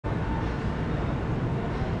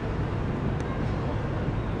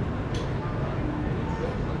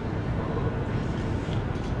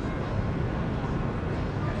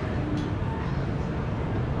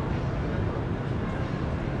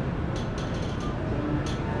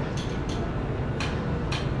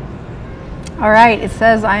All right, it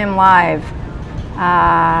says I am live.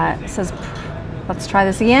 It says, let's try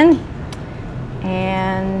this again.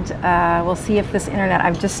 And we'll see if this internet,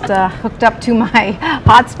 I've just hooked up to my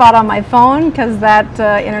hotspot on my phone because that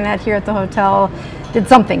internet here at the hotel did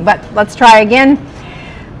something, but let's try again.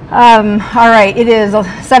 All right, it is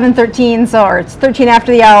 7:13, or it's 13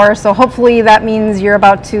 after the hour, so hopefully that means you're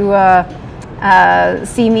about to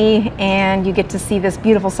see me and you get to see this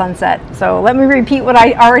beautiful sunset. So let me repeat what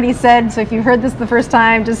I already said. So if you heard this the first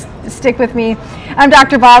time, just stick with me. I'm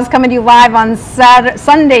Dr. Boz, coming to you live on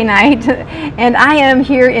Sunday night, and I am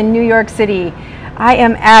here in New York City. I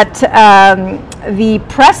am at the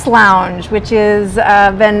Press Lounge, which has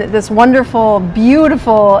been this wonderful,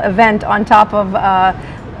 beautiful event on top of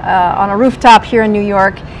on a rooftop here in New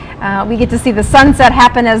York. We get to see the sunset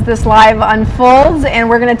happen as this live unfolds, and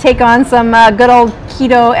we're going to take on some good old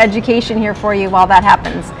keto education here for you while that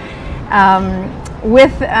happens.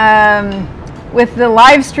 With the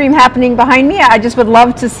live stream happening behind me, I just would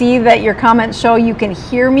love to see that your comments show you can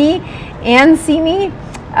hear me and see me.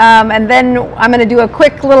 And then I'm going to do a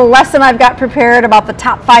quick little lesson I've got prepared about the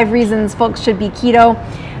top 5 reasons folks should be keto.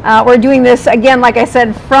 We're doing this, again, like I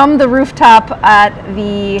said, from the rooftop at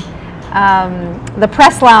the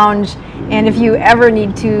Press Lounge, and if you ever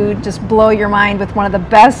need to just blow your mind with one of the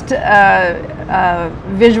best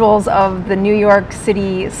visuals of the New York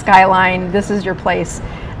City skyline, this is your place.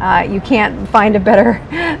 You can't find a better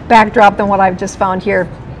backdrop than what I've just found here.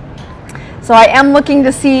 So I am looking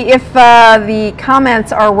to see if the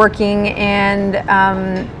comments are working, and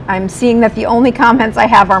I'm seeing that the only comments I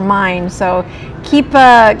have are mine. So keep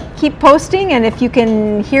posting, and if you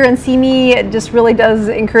can hear and see me, it just really does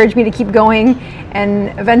encourage me to keep going. And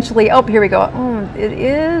eventually, oh, here we go. Oh, it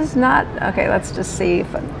is not, okay, let's just see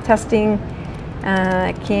if I'm testing.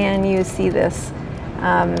 Can you see this?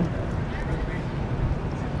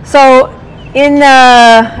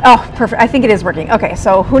 Oh, perfect. I think it is working. Okay,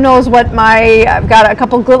 so who knows what I've got a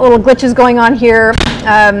couple little glitches going on here.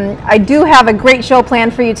 I do have a great show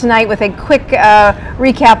planned for you tonight with a quick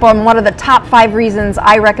recap on one of the top 5 reasons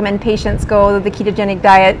I recommend patients go the ketogenic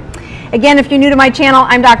diet. Again, if you're new to my channel,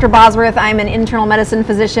 I'm Dr. Bosworth. I'm an internal medicine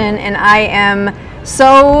physician, and I am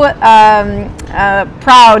so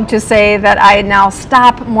proud to say that I now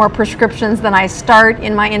stop more prescriptions than I start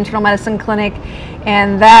in my internal medicine clinic,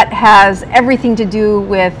 and that has everything to do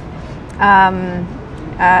with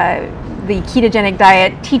the ketogenic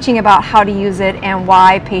diet, teaching about how to use it and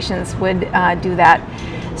why patients would do that.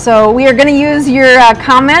 So we are going to use your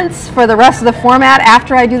comments for the rest of the format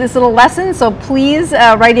after I do this little lesson, so please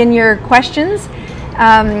write in your questions.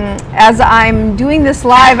 As I'm doing this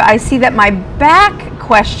live, I see that my back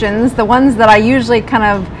questions, the ones that I usually kind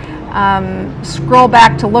of scroll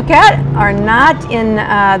back to look at, are not in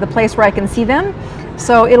the place where I can see them.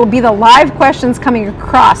 So it'll be the live questions coming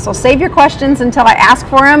across. So save your questions until I ask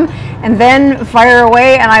for them, and then fire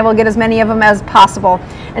away, and I will get as many of them as possible.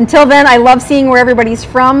 Until then, I love seeing where everybody's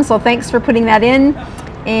from, so thanks for putting that in.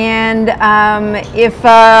 And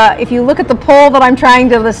if you look at the poll that I'm trying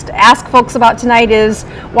to ask folks about tonight, is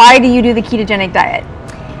why do you do the ketogenic diet?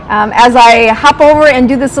 As I hop over and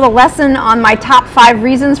do this little lesson on my top 5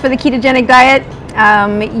 reasons for the ketogenic diet,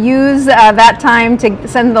 use that time to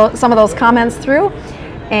send some of those comments through,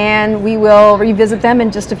 and we will revisit them in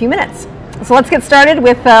just a few minutes. So let's get started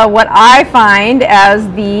with what I find as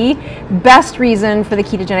the best reason for the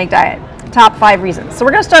ketogenic diet, top 5 reasons. So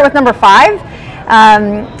we're going to start with number 5.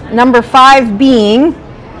 Number 5 being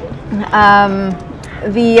the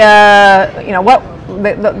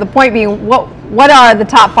point being, what are the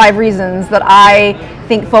top 5 reasons that I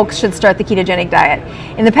think folks should start the ketogenic diet?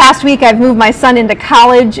 In the past week, I've moved my son into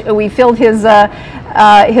college. We filled his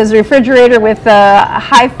refrigerator with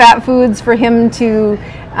high-fat foods for him to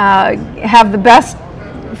have the best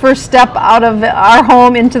first step out of our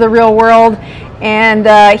home into the real world. And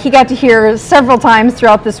he got to hear several times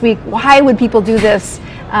throughout this week, why would people do this?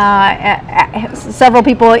 Several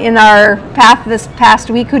people in our path this past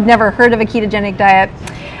week who'd never heard of a ketogenic diet.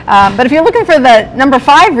 But if you're looking for the number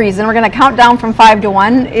 5 reason, we're going to count down from 5 to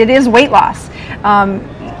 1. It is weight loss.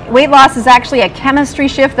 Weight loss is actually a chemistry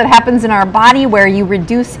shift that happens in our body where you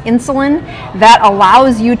reduce insulin. That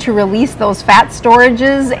allows you to release those fat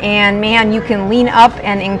storages, and man, you can lean up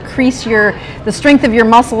and increase the strength of your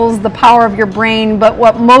muscles, the power of your brain. But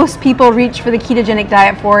what most people reach for the ketogenic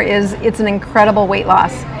diet for is it's an incredible weight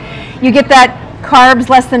loss. You get that carbs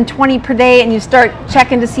less than 20 per day, and you start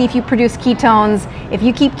checking to see if you produce ketones. If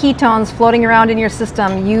you keep ketones floating around in your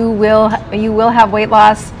system, you will have weight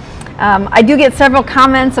loss. I do get several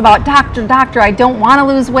comments about, doctor, I don't want to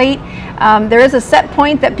lose weight. There is a set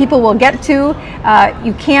point that people will get to.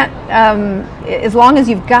 You can't, as long as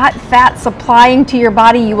you've got fat supplying to your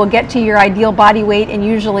body, you will get to your ideal body weight and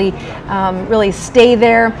usually really stay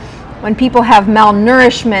there. When people have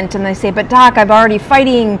malnourishment and they say, but doc, I'm already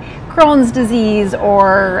fighting Crohn's disease,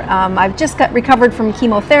 or I've just got recovered from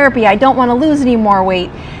chemotherapy, I don't want to lose any more weight.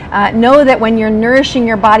 Know that when you're nourishing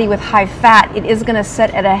your body with high fat, it is going to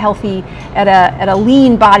set at a healthy, at a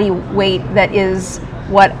lean body weight that is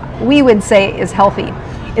what we would say is healthy.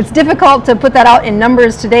 It's difficult to put that out in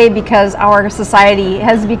numbers today because our society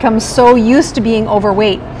has become so used to being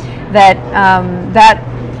overweight that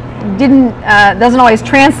doesn't always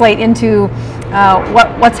translate into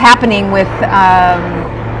what's happening with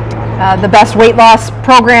the best weight loss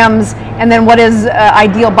programs, and then what is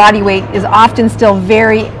ideal body weight is often still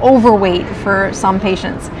very overweight for some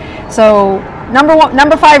patients. So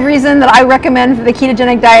number 5 reason that I recommend for the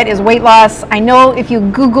ketogenic diet is weight loss. I know if you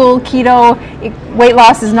Google keto, weight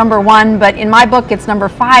loss is number 1, but in my book it's number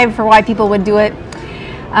 5 for why people would do it.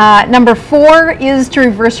 Number 4 is to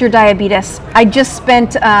reverse your diabetes. I just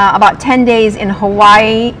spent about 10 days in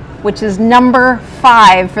Hawaii, which is number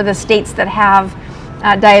 5 for the states that have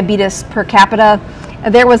diabetes per capita.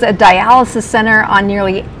 There was a dialysis center on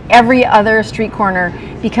nearly every other street corner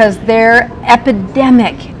because their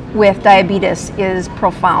epidemic with diabetes is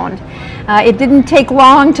profound. It didn't take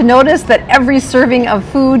long to notice that every serving of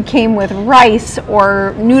food came with rice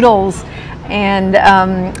or noodles, and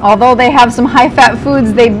although they have some high-fat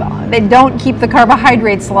foods, they don't keep the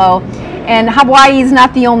carbohydrates low. And Hawaii is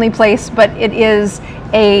not the only place, but it is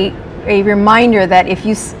a reminder that if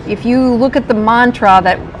you look at the mantra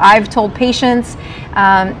that I've told patients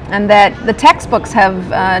and that the textbooks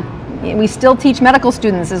have, we still teach medical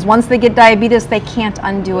students, is once they get diabetes, they can't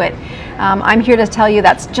undo it. I'm here to tell you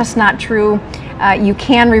that's just not true. You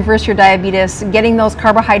can reverse your diabetes. Getting those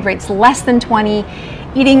carbohydrates less than 20,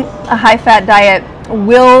 eating a high-fat diet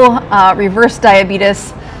will reverse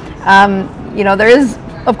diabetes. There is,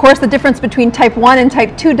 of course, the difference between type 1 and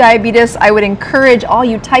type 2 diabetes. I would encourage all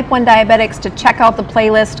you type 1 diabetics to check out the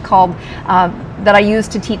playlist called that I use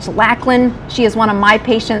to teach Lachlan. She is one of my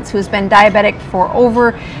patients who's been diabetic for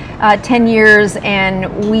over 10 years,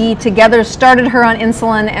 and we together started her on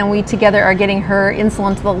insulin, and we together are getting her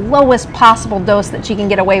insulin to the lowest possible dose that she can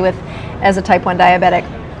get away with as a type 1 diabetic.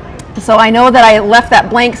 So I know that I left that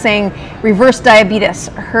blank saying reverse diabetes.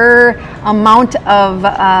 Her amount of,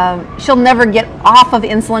 she'll never get off of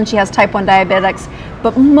insulin. She has type 1 diabetics,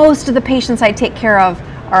 but most of the patients I take care of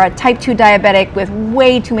are a type 2 diabetic with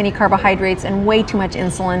way too many carbohydrates and way too much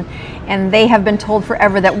insulin, and they have been told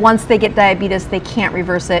forever that once they get diabetes, they can't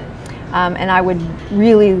reverse it. And I would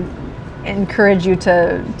really encourage you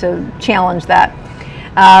to challenge that.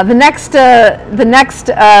 The next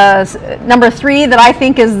number 3 that I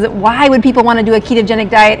think is why would people want to do a ketogenic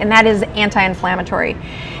diet, and that is anti-inflammatory.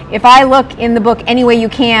 If I look in the book Any Way You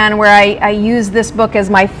Can, where I use this book as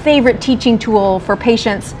my favorite teaching tool for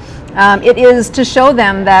patients, it is to show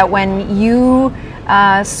them that when you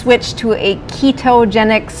switch to a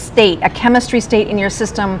ketogenic state, a chemistry state in your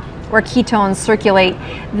system where ketones circulate,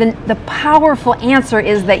 the powerful answer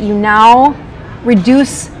is that you now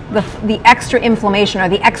reduce the extra inflammation or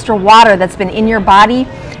the extra water that's been in your body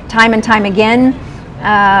time and time again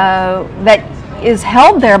that is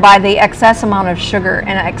held there by the excess amount of sugar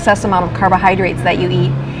and excess amount of carbohydrates that you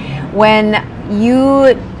eat. When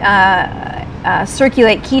you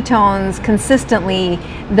circulate ketones consistently,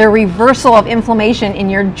 the reversal of inflammation in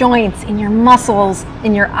your joints, in your muscles,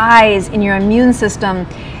 in your eyes, in your immune system,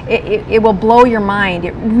 it will blow your mind.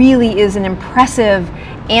 It really is an impressive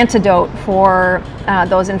antidote for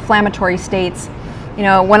those inflammatory states. You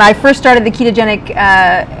know, when I first started the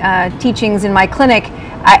ketogenic teachings in my clinic,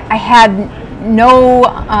 I had no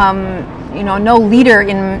leader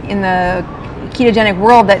in the ketogenic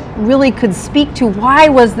world that really could speak to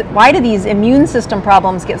why do these immune system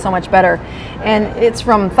problems get so much better. And it's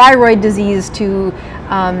from thyroid disease to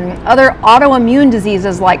other autoimmune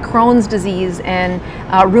diseases like Crohn's disease and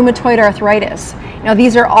rheumatoid arthritis. You know,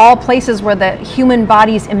 these are all places where the human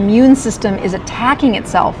body's immune system is attacking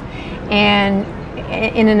itself, and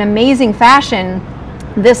in an amazing fashion,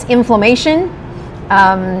 this inflammation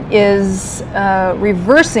is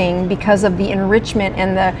reversing because of the enrichment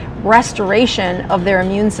and the restoration of their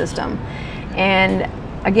immune system. And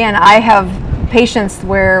again, I have patients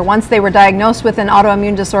where once they were diagnosed with an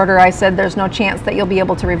autoimmune disorder, I said there's no chance that you'll be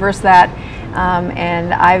able to reverse that,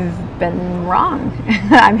 and I've been wrong.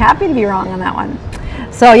 I'm happy to be wrong on that one.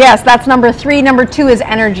 So yes, that's number 3. Number 2 is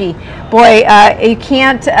energy. Boy, you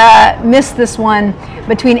can't miss this one.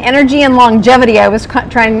 Between energy and longevity, I was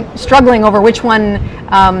struggling over which one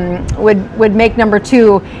would make number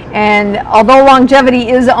 2. And although longevity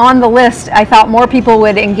is on the list, I thought more people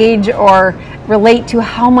would engage or relate to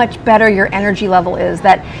how much better your energy level is.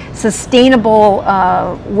 That sustainable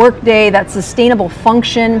work day, that sustainable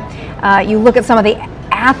function. You look at some of the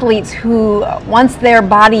athletes who, once their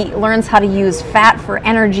body learns how to use fat for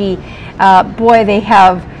energy, boy, they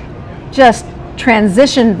have just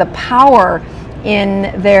transitioned the power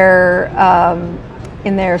in their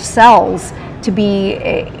cells to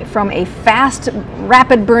be from a fast,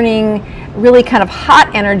 rapid burning, really kind of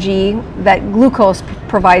hot energy that glucose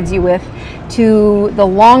provides you with, to the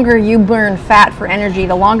longer you burn fat for energy,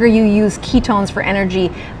 the longer you use ketones for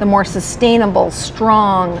energy, the more sustainable,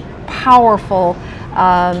 strong, powerful,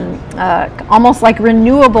 almost like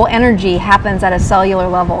renewable energy happens at a cellular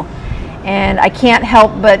level. And I can't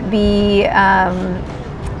help but be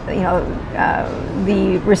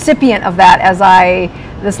the recipient of that as I,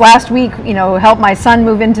 this last week, helped my son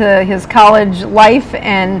move into his college life,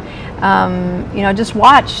 and just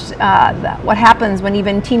watched what happens when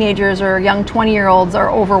even teenagers or young 20-year-olds are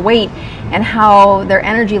overweight, and how their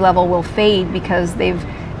energy level will fade because they've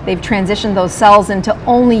transitioned those cells into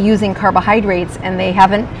only using carbohydrates, and they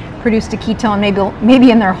haven't produced a ketone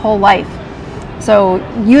maybe in their whole life. So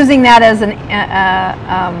using that as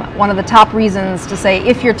one of the top reasons to say,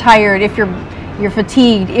 if you're tired, if you're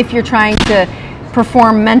fatigued, if you're trying to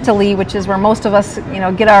perform mentally, which is where most of us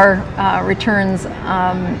get our returns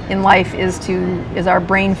in life, is our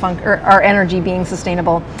brain or our energy being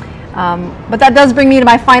sustainable. But that does bring me to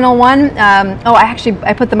my final one.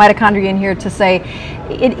 I put the mitochondria in here to say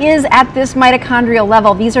it is at this mitochondrial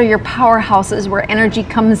level. These are your powerhouses where energy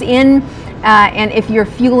comes in. And if you're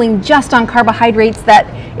fueling just on carbohydrates, that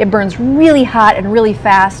it burns really hot and really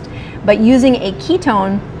fast. But using a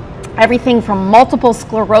ketone, everything from multiple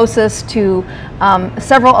sclerosis to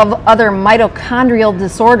several of other mitochondrial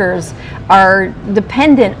disorders are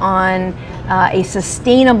dependent on a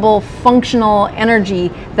sustainable, functional energy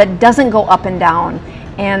that doesn't go up and down.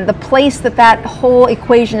 And the place that whole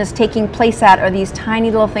equation is taking place at are these tiny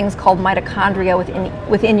little things called mitochondria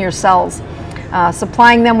within your cells.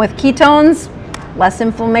 Supplying them with ketones, less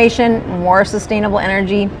inflammation, more sustainable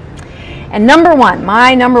energy. And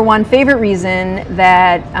my number one favorite reason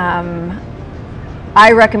that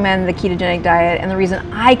I recommend the ketogenic diet, and the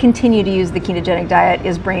reason I continue to use the ketogenic diet,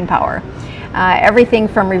 is brain power. Everything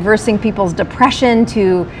from reversing people's depression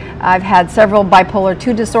to, I've had several bipolar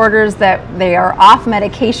 2 disorders that they are off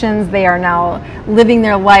medications, they are now living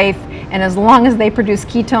their life, and as long as they produce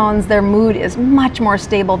ketones, their mood is much more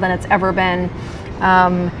stable than it's ever been.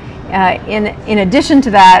 In addition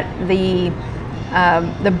to that,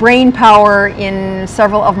 the brain power in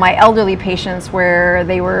several of my elderly patients where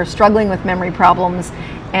they were struggling with memory problems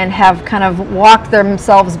and have kind of walked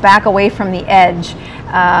themselves back away from the edge.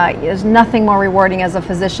 There's nothing more rewarding as a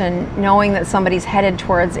physician, knowing that somebody's headed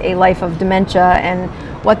towards a life of dementia and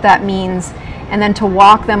what that means, and then to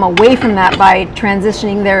walk them away from that by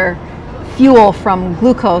transitioning their fuel from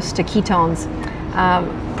glucose to ketones.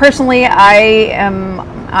 Personally, I'm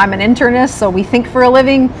an internist, so we think for a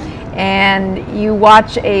living, and you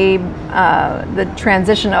watch the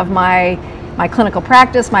transition of my clinical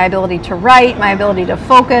practice, my ability to write, my ability to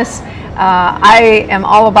focus. I am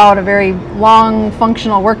all about a very long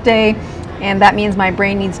functional workday, and that means my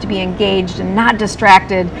brain needs to be engaged and not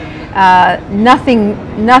distracted. Nothing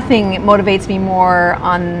motivates me more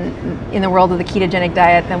in the world of the ketogenic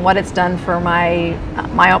diet than what it's done for my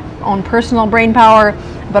own personal brain power,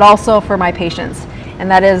 but also for my patients. And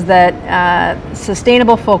that is that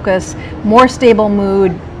sustainable focus, more stable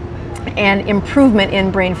mood, and improvement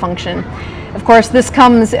in brain function. Of course, this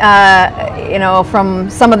comes from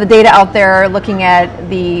some of the data out there looking at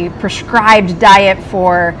the prescribed diet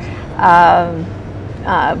for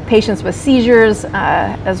patients with seizures,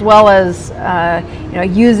 as well as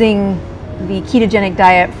using the ketogenic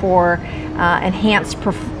diet for enhanced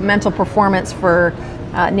mental performance for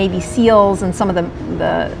Navy SEALs and some of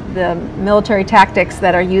the military tactics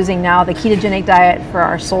that are using now the ketogenic diet for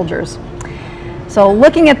our soldiers. So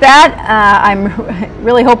looking at that, I'm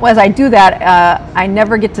really hopeful as I do that, I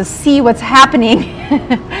never get to see what's happening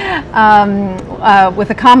with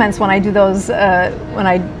the comments when I do those, when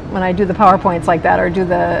I do the PowerPoints like that or do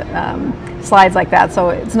the slides like that. So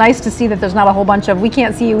it's nice to see that there's not a whole bunch of we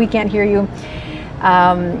can't see you, we can't hear you.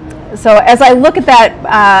 So as I look at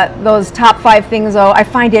that, those top 5 things, though, I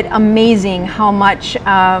find it amazing how much,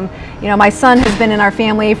 my son has been in our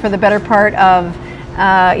family for the better part of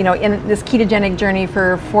in this ketogenic journey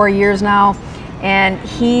for 4 years now. And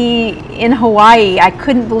in Hawaii, I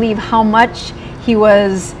couldn't believe how much he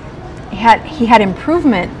had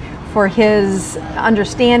improvement for his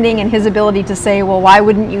understanding and his ability to say, well, why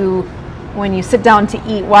wouldn't you, when you sit down to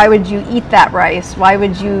eat, why would you eat that rice? Why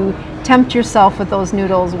would you tempt yourself with those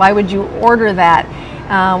noodles? Why would you order that?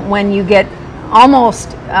 When you get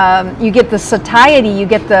you get the satiety, you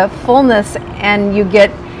get the fullness, and you get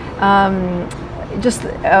just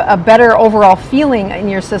a better overall feeling in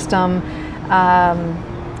your system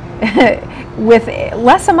with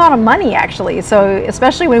less amount of money, actually. So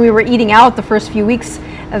especially when we were eating out the first few weeks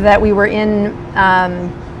that we were in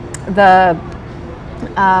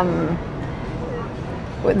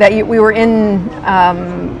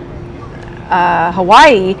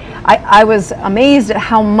Hawaii, I was amazed at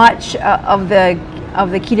how much of the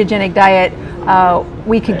ketogenic diet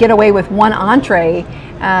we could get away with one entree,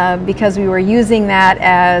 because we were using that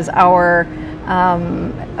as our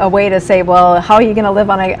a way to say, well, how are you going to live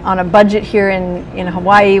on a budget here in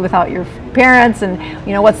Hawaii without your parents, and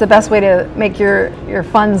what's the best way to make your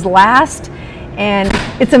funds last? And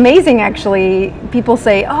it's amazing, actually. People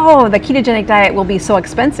say, oh, the ketogenic diet will be so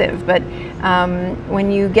expensive, but when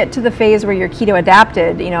you get to the phase where you're keto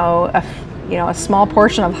adapted, a small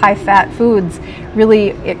portion of high fat foods,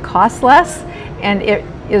 really it costs less, and it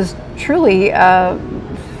is truly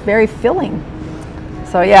very filling.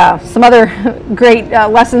 So yeah, some other great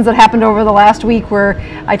lessons that happened over the last week where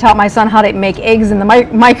I taught my son how to make eggs in the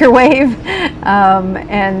microwave,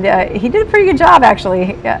 and he did a pretty good job,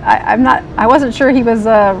 actually. I wasn't sure he was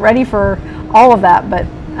ready for all of that, but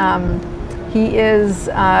he is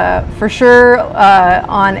for sure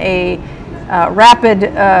on a rapid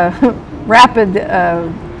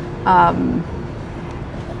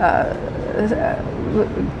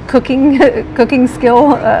cooking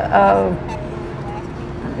skill.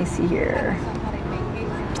 Let me see here.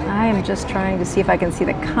 I am just trying to see if I can see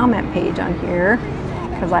the comment page on here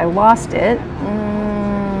because I lost it.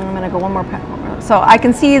 I'm going to go one more. So I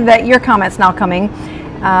can see that your comment's now coming.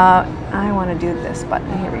 I want to do this button.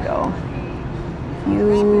 Here we go.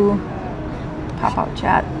 You pop out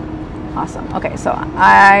chat. Awesome. Okay, so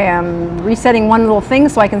I am resetting one little thing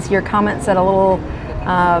so I can see your comments at a little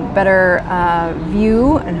better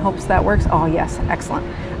view, in hopes that works. Oh yes, excellent.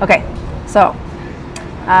 Okay, so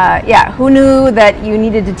who knew that you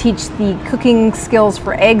needed to teach the cooking skills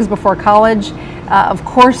for eggs before college? Of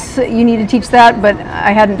course you need to teach that, but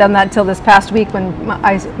I hadn't done that till this past week when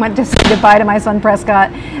I went to say goodbye to my son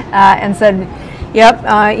Prescott and said, yep,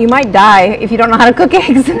 you might die if you don't know how to cook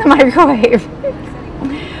eggs in the microwave.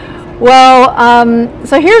 Well,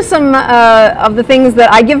 so here's some of the things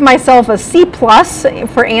that I give myself a C+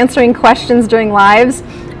 for answering questions during lives,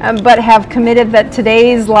 but have committed that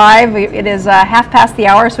today's live, it is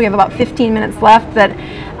 1:30, so we have about 15 minutes left that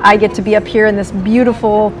I get to be up here in this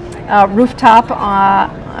beautiful rooftop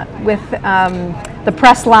with the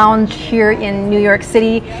press lounge here in New York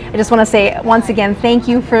City. I just want to say once again, thank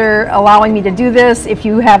you for allowing me to do this. If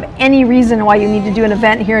you have any reason why you need to do an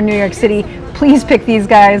event here in New York City, please pick these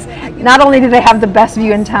guys. Not only do they have the best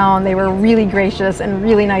view in town, they were really gracious and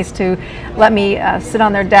really nice to let me sit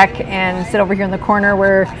on their deck and sit over here in the corner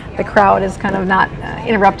where the crowd is kind of not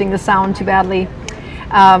interrupting the sound too badly.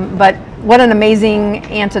 But what an amazing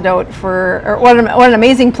antidote what an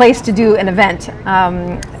amazing place to do an event.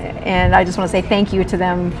 And I just want to say thank you to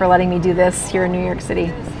them for letting me do this here in New York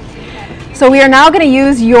City. So we are now going to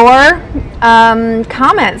use your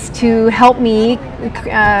comments to help me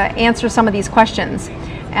answer some of these questions.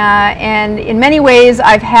 And in many ways,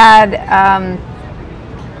 I've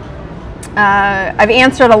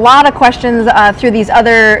answered a lot of questions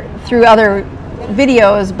through other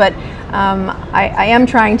videos, but I am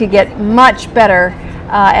trying to get much better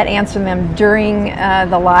at answering them during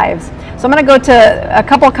the lives. So I'm going to go to a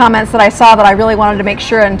couple of comments that I saw that I really wanted to make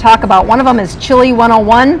sure and talk about. One of them is Chili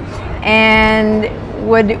 101, and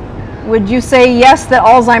would you say yes that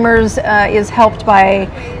Alzheimer's is helped by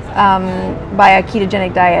a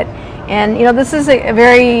ketogenic diet? And this is a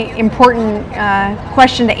very important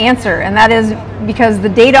question to answer, and that is because the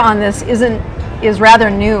data on this is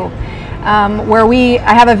rather new.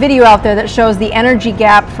 I have a video out there that shows the energy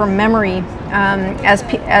gap for memory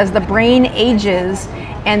as the brain ages,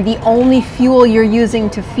 and the only fuel you're using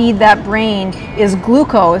to feed that brain is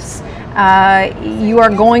glucose. You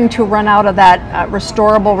are going to run out of that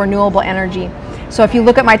restorable, renewable energy. So if you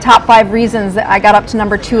look at my top 5 reasons that I got up to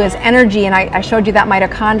number 2 is energy, and I showed you that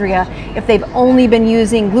mitochondria. If they've only been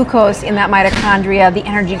using glucose in that mitochondria, the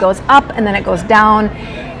energy goes up and then it goes down.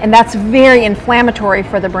 and that's very inflammatory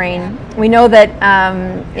for the brain. We know that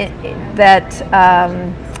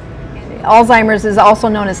Alzheimer's is also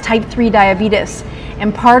known as type 3 diabetes.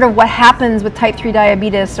 And part of what happens with type 3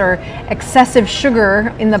 diabetes or excessive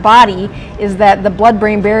sugar in the body is that the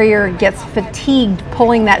blood-brain barrier gets fatigued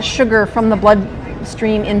pulling that sugar from the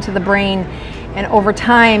bloodstream into the brain. And over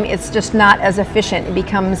time, it's just not as efficient. It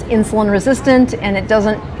becomes insulin resistant and it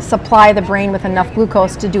doesn't supply the brain with enough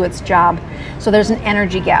glucose to do its job. So there's an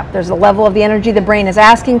energy gap. There's a level of the energy the brain is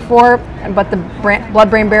asking for, but the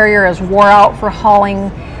blood-brain barrier is wore out for hauling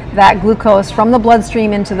that glucose from the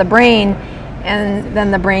bloodstream into the brain, and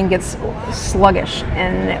then the brain gets sluggish.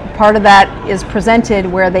 And part of that is presented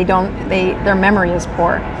where their memory is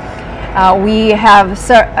poor. We have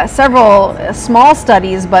several small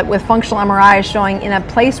studies, but with functional MRI showing in a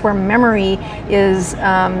place where memory is,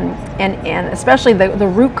 and especially the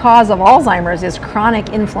root cause of Alzheimer's is chronic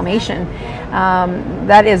inflammation.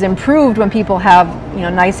 That is improved when people have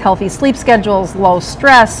nice healthy sleep schedules, low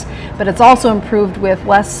stress, but it's also improved with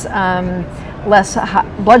less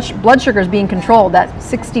blood sugars being controlled, that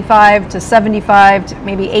 65 to 75 to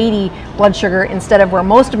maybe 80 blood sugar instead of where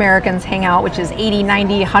most Americans hang out, which is 80,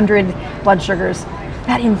 90, 100 blood sugars.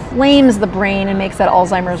 That inflames the brain and makes that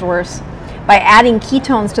Alzheimer's worse. By adding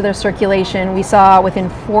ketones to their circulation, we saw within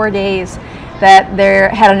 4 days that they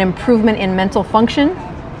had an improvement in mental function,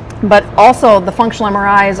 but also the functional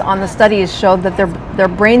MRIs on the studies showed that their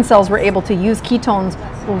brain cells were able to use ketones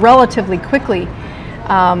relatively quickly.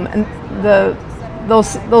 And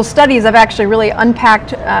those studies I've actually really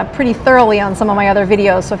unpacked pretty thoroughly on some of my other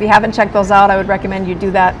videos, so if you haven't checked those out, I would recommend you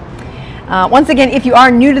do that. Once again, if you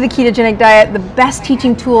are new to the ketogenic diet, the best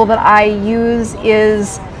teaching tool that I use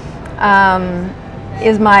is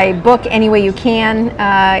my book, Any Way You Can.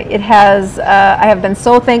 I have been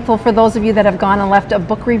so thankful for those of you that have gone and left a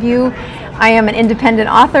book review. I am an independent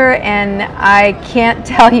author, and I can't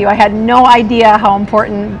tell you, I had no idea how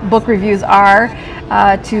important book reviews are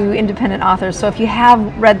to independent authors. So if you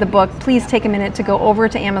have read the book, please take a minute to go over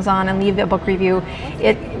to Amazon and leave a book review.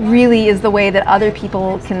 It really is the way that other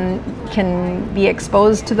people can be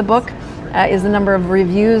exposed to the book, is the number of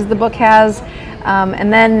reviews the book has.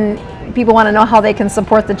 And then people want to know how they can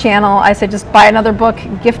support the channel. I say just buy another book,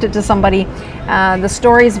 gift it to somebody. The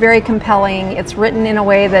story is very compelling. It's written in a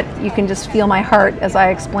way that you can just feel my heart as I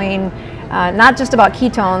explain not just about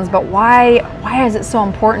ketones, but why is it so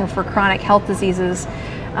important for chronic health diseases.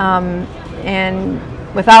 And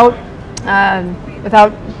without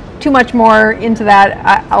too much more into that,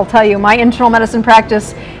 I'll tell you, my internal medicine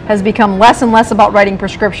practice has become less and less about writing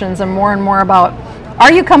prescriptions and more about,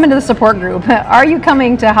 are you coming to the support group? Are you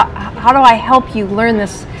coming to, how do I help you learn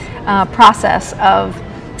this process of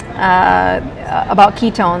about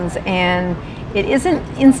ketones? And it isn't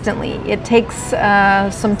instantly. It takes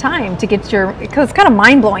some time to get because it's kind of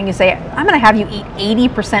mind-blowing. You say, I'm going to have you eat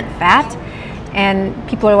 80% fat, and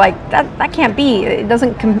people are like, that can't be. It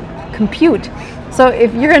doesn't compute. So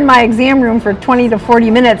if you're in my exam room for 20 to 40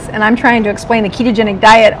 minutes and I'm trying to explain the ketogenic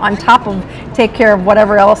diet on top of take care of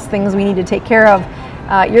whatever else things we need to take care of,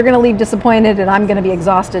 you're going to leave disappointed and I'm going to be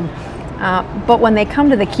exhausted. But when they come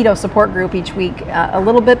to the keto support group each week, a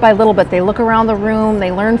little bit by little bit, they look around the room,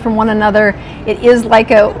 they learn from one another. It is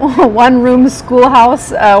like a one-room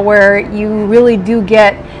schoolhouse where you really do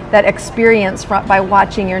get that experience by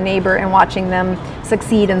watching your neighbor and watching them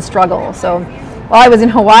succeed and struggle. So while I was in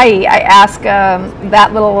Hawaii, I asked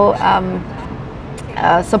that little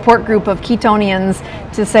support group of Ketonians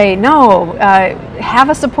to say, no, have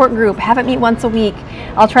a support group, have it meet once a week.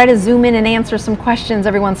 I'll try to zoom in and answer some questions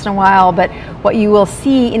every once in a while, but what you will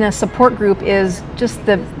see in a support group is just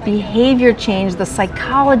the behavior change, the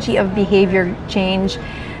psychology of behavior change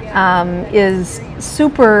is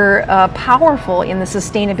super powerful in the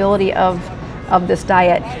sustainability of this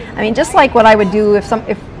diet. I mean, just like what I would do if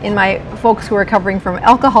in my folks who are recovering from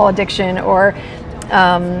alcohol addiction or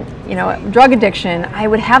drug addiction, I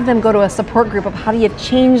would have them go to a support group of how do you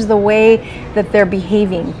change the way that they're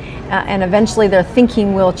behaving, and eventually their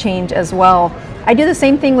thinking will change as well. I do the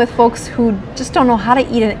same thing with folks who just don't know how to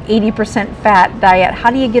eat an 80% fat diet. How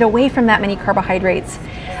do you get away from that many carbohydrates?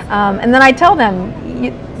 And then I tell them,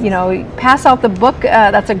 pass out the book.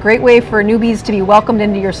 That's a great way for newbies to be welcomed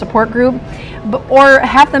into your support group. Or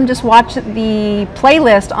have them just watch the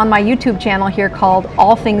playlist on my YouTube channel here called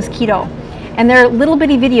All Things Keto. And they're little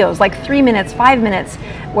bitty videos, like 3 minutes, 5 minutes,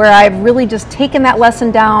 where I've really just taken that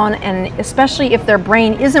lesson down, and especially if their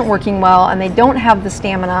brain isn't working well and they don't have the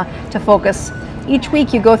stamina to focus, each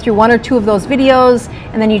week you go through 1 or 2 of those videos,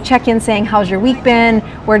 and then you check in saying, how's your week been?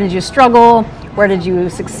 Where did you struggle? Where did you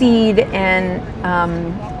succeed? And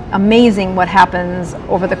amazing what happens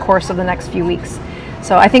over the course of the next few weeks.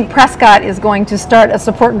 So I think Prescott is going to start a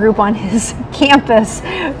support group on his campus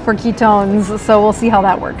for ketones, so we'll see how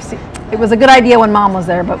that works. It was a good idea when Mom was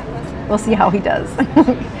there, but we'll see how he does.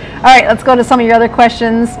 All right, let's go to some of your other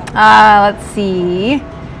questions. Let's see.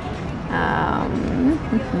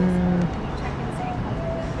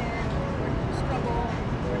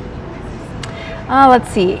 Let's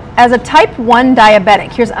see. As a type 1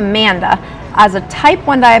 diabetic, here's Amanda. As a type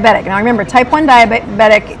 1 diabetic, now remember, type 1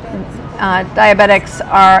 diabetics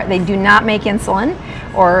they do not make insulin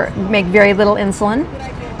or make very little insulin.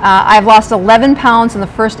 I've lost 11 pounds in the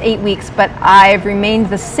first 8 weeks, but I've remained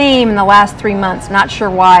the same in the last 3 months. Not sure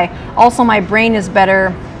why. Also, my brain is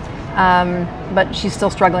better, but she's still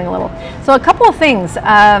struggling a little. So a couple of things.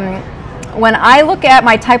 When I look at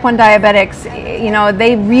my type 1 diabetics,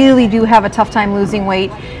 they really do have a tough time losing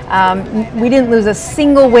weight. We didn't lose a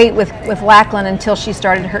single weight with Lachlan until she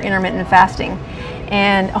started her intermittent fasting.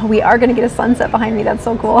 And we are going to get a sunset behind me. That's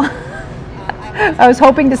so cool. I was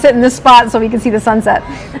hoping to sit in this spot so we could see the sunset.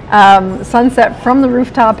 Sunset from the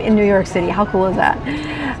rooftop in New York City. How cool is that?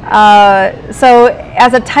 So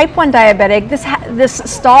as a type 1 diabetic, this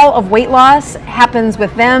stall of weight loss happens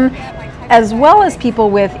with them as well as people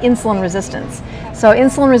with insulin resistance. So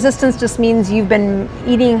insulin resistance just means you've been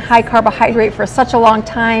eating high carbohydrate for such a long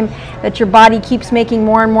time that your body keeps making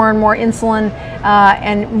more and more and more insulin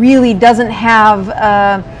and really doesn't have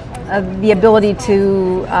the ability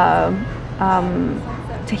to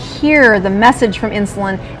hear the message from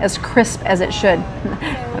insulin as crisp as it should.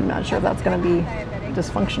 I'm not sure if that's going to be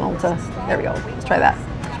dysfunctional there we go, let's try that.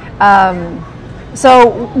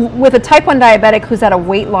 So with a type 1 diabetic who's at a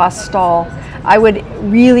weight loss stall, I would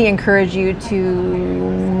really encourage you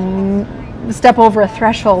to step over a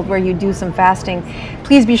threshold where you do some fasting.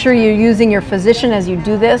 Please be sure you're using your physician as you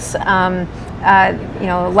do this.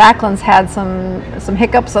 Lachlan's had some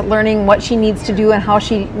hiccups at learning what she needs to do and how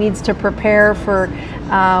she needs to prepare for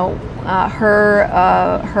her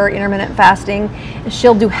intermittent fasting.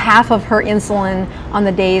 She'll do half of her insulin on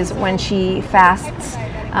the days when she fasts.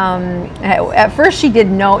 At first she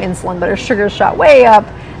did no insulin, but her sugar shot way up.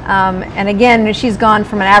 And again, she's gone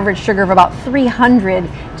from an average sugar of about 300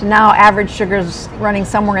 to now average sugars running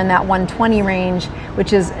somewhere in that 120 range,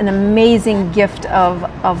 which is an amazing gift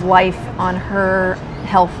of life on her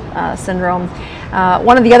health syndrome.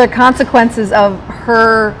 One of the other consequences of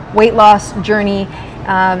her weight loss journey,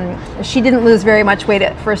 she didn't lose very much weight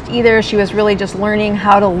at first either. She was really just learning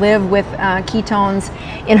how to live with ketones.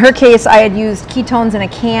 In her case, I had used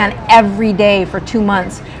Ketones-In-A-Can every day for 2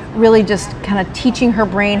 months, really just kind of teaching her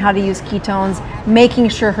brain how to use ketones, making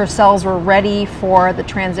sure her cells were ready for the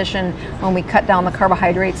transition when we cut down the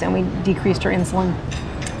carbohydrates and we decreased her insulin.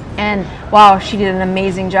 And wow, she did an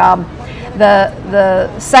amazing job. The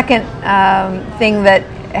second thing that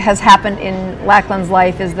has happened in Lachlan's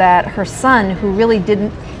life is that her son, who really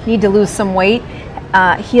didn't need to lose some weight,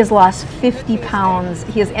 he has lost 50 pounds.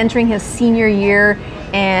 He is entering his senior year,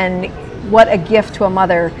 and what a gift to a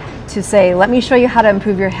mother to say, let me show you how to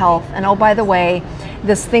improve your health. And oh, by the way,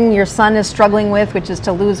 this thing your son is struggling with, which is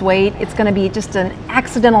to lose weight, it's going to be just an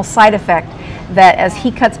accidental side effect that as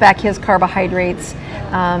he cuts back his carbohydrates,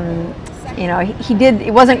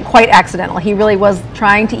 it wasn't quite accidental. He really was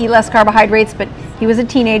trying to eat less carbohydrates, but he was a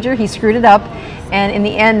teenager, he screwed it up, and in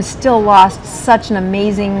the end still lost such an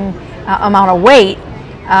amazing amount of weight.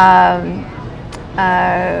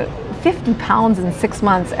 50 pounds in 6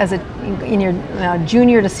 months in your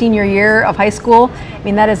junior to senior year of high school. I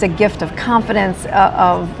mean, that is a gift of confidence,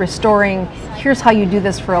 of restoring, here's how you do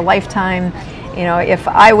this for a lifetime. If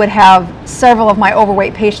I would have several of my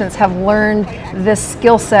overweight patients have learned this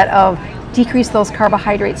skill set of decrease those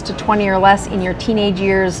carbohydrates to 20 or less in your teenage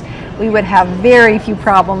years, we would have very few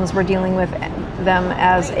problems we're dealing with them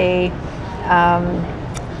as an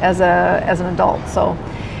adult. So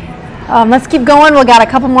let's keep going. We've got a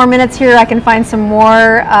couple more minutes here. I can find some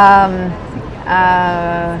more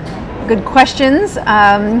good questions.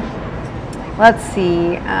 Let's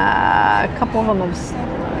see. A couple of them have...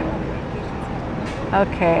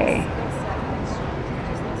 Okay.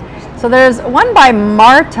 So there's one by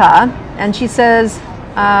Marta, and she says,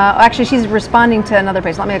 actually she's responding to another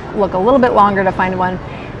page. Let me look a little bit longer to find one.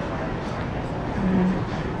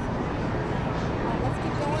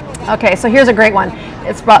 Okay, so here's a great one.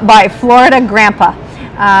 It's by Florida Grandpa.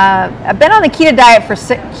 I've been on the keto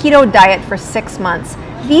diet for 6 months.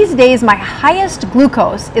 These days, my highest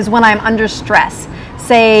glucose is when I'm under stress,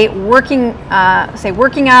 say working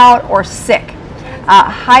out or sick.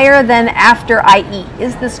 Higher than after I eat.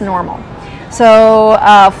 Is this normal? So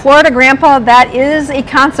Florida Grandpa, that is a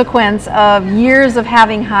consequence of years of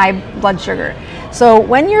having high blood sugar. So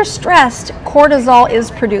when you're stressed, cortisol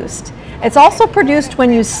is produced. It's also produced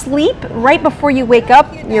when you sleep. Right before you wake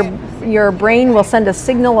up, your brain will send a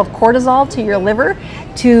signal of cortisol to your liver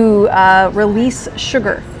to release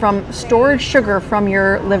stored sugar from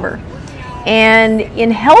your liver. And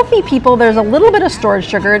in healthy people, there's a little bit of stored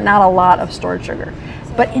sugar, not a lot of stored sugar.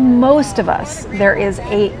 But in most of us, there is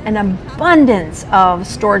an abundance of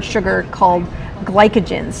stored sugar called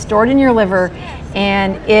glycogen stored in your liver,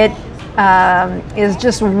 and it is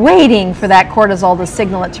just waiting for that cortisol to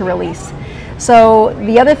signal it to release. So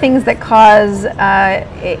the other things that cause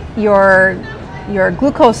your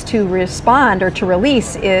glucose to respond or to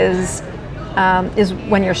release is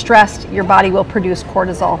when you're stressed, your body will produce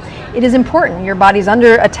cortisol. It is important. Your body's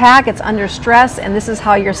under attack, it's under stress, and this is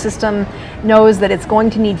how your system knows that it's going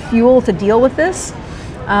to need fuel to deal with this.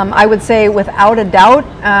 I would say without a doubt,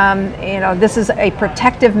 this is a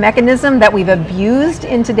protective mechanism that we've abused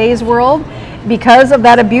in today's world. Because of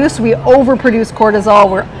that abuse, we overproduce cortisol.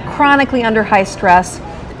 We're chronically under high stress.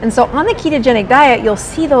 And so on the ketogenic diet, you'll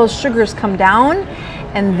see those sugars come down.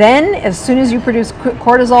 And then as soon as you produce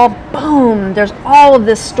cortisol, boom, there's all of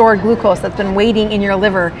this stored glucose that's been waiting in your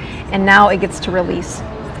liver, and now it gets to release.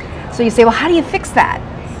 So you say, well, how do you fix that?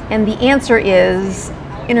 And the answer is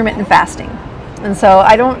intermittent fasting. And so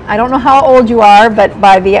I don't know how old you are, but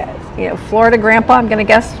by the Florida Grandpa, I'm going to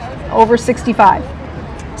guess over 65.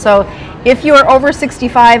 So if you're over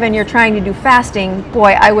 65 and you're trying to do fasting,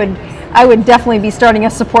 boy, I would definitely be starting a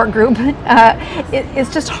support group.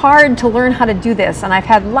 It's just hard to learn how to do this, and I've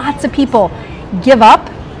had lots of people give up,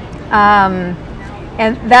 and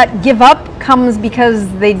that give up comes because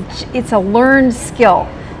it's a learned skill.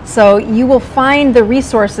 So you will find the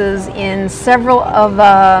resources in several of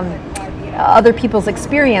other people's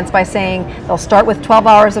experience by saying they'll start with 12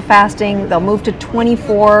 hours of fasting, they'll move to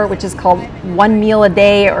 24, which is called 1 meal a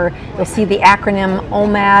day, or you'll see the acronym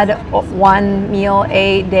OMAD, 1 meal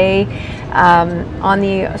a day, on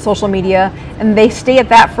the social media, and they stay at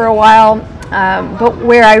that for a while. But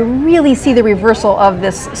where I really see the reversal of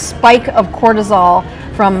this spike of cortisol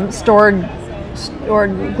from stored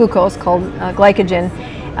glucose called glycogen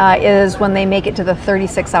is when they make it to the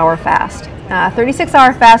 36-hour fast.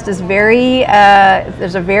 36-hour fast is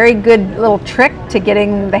there's a very good little trick to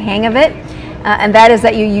getting the hang of it, and that is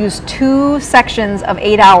that you use 2 sections of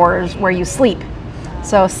 8 hours where you sleep.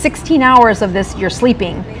 So 16 hours of this you're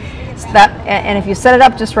sleeping. So and if you set it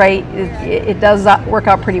up just right, it does work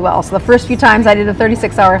out pretty well. So the first few times I did a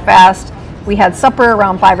 36-hour fast, we had supper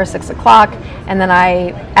around 5 or 6 o'clock, and then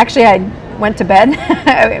I went to bed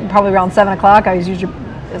probably around 7 o'clock. I was usually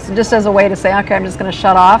just as a way to say, okay, I'm just going to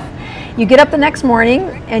shut off. You get up the next morning,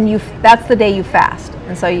 and that's the day you fast.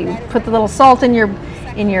 And so you put the little salt in your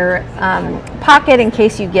pocket in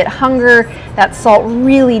case you get hunger. That salt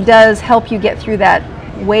really does help you get through that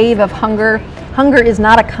wave of hunger. Hunger is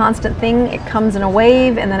not a constant thing. It comes in a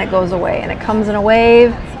wave, and then it goes away, and it comes in a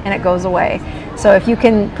wave, and it goes away. So if you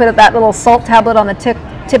can put that little salt tablet on the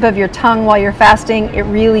tip of your tongue while you're fasting, it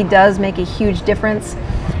really does make a huge difference.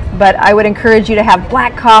 But I would encourage you to have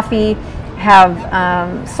black coffee,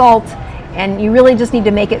 have salt, and you really just need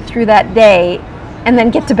to make it through that day and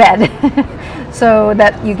then get to bed so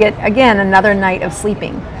that you get, again, another night of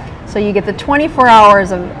sleeping. So you get the 24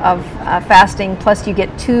 hours of fasting, plus you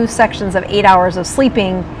get 2 sections of 8 hours of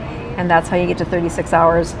sleeping, and that's how you get to 36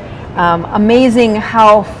 hours. Amazing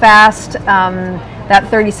how fast that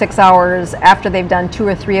 36 hours after they've done 2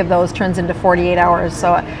 or 3 of those turns into 48 hours.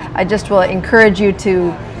 So I just will encourage you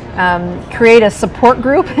to create a support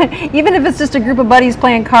group, even if it's just a group of buddies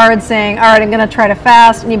playing cards saying, all right, I'm going to try to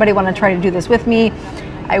fast. Anybody want to try to do this with me?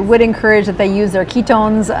 I would encourage that they use their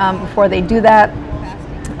ketones before they do that.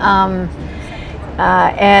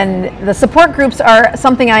 And the support groups are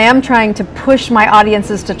something I am trying to push my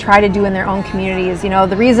audiences to try to do in their own communities.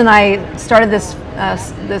 The reason I started this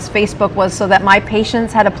Facebook was so that my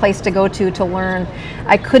patients had a place to go to learn.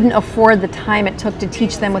 I couldn't afford the time it took to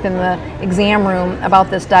teach them within the exam room about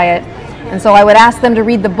this diet. And so I would ask them to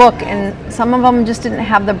read the book, and some of them just didn't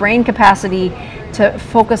have the brain capacity to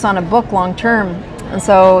focus on a book long term. And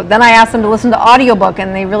so then I asked them to listen to audiobook,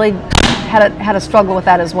 and they really had a struggle with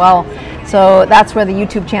that as well. So that's where the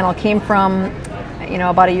YouTube channel came from.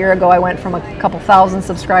 about a year ago, I went from a couple thousand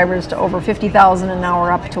subscribers to over 50,000, and now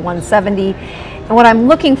we're up to 170. And what I'm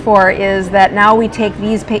looking for is that now we take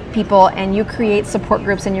these people and you create support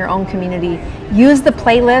groups in your own community. Use the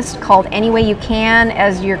playlist called Any Way You Can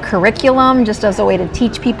as your curriculum, just as a way to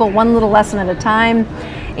teach people one little lesson at a time.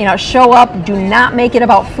 Show up, do not make it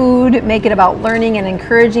about food, make it about learning and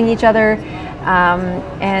encouraging each other.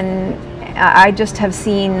 And I just have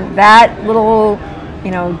seen that little,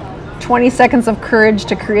 20 seconds of courage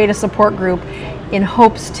to create a support group in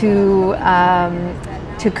hopes to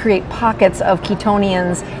create pockets of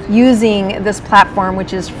Ketonians using this platform,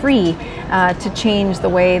 which is free, to change the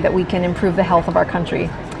way that we can improve the health of our country.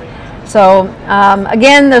 So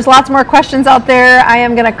again, there's lots more questions out there. I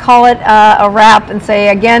am going to call it a wrap and say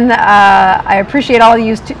again, I appreciate all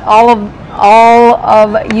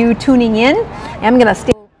of you tuning in. I'm going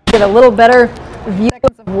to get a little better view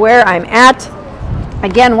of where I'm at.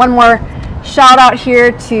 Again, one more shout out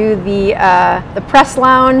here to the press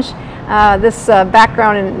lounge. This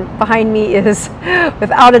background behind me is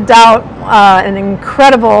without a doubt an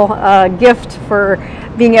incredible gift for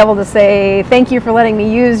being able to say thank you for letting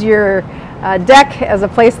me use your deck as a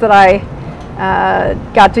place that I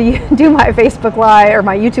got to do my Facebook Live or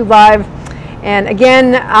my YouTube Live. And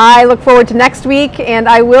again, I look forward to next week, and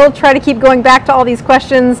I will try to keep going back to all these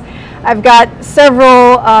questions. I've got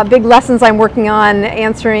several big lessons I'm working on,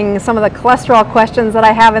 answering some of the cholesterol questions that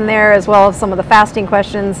I have in there, as well as some of the fasting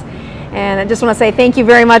questions. And I just want to say thank you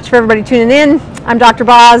very much for everybody tuning in. I'm Dr.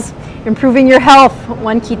 Boz, improving your health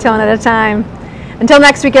one ketone at a time. Until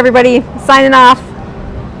next week, everybody, signing off.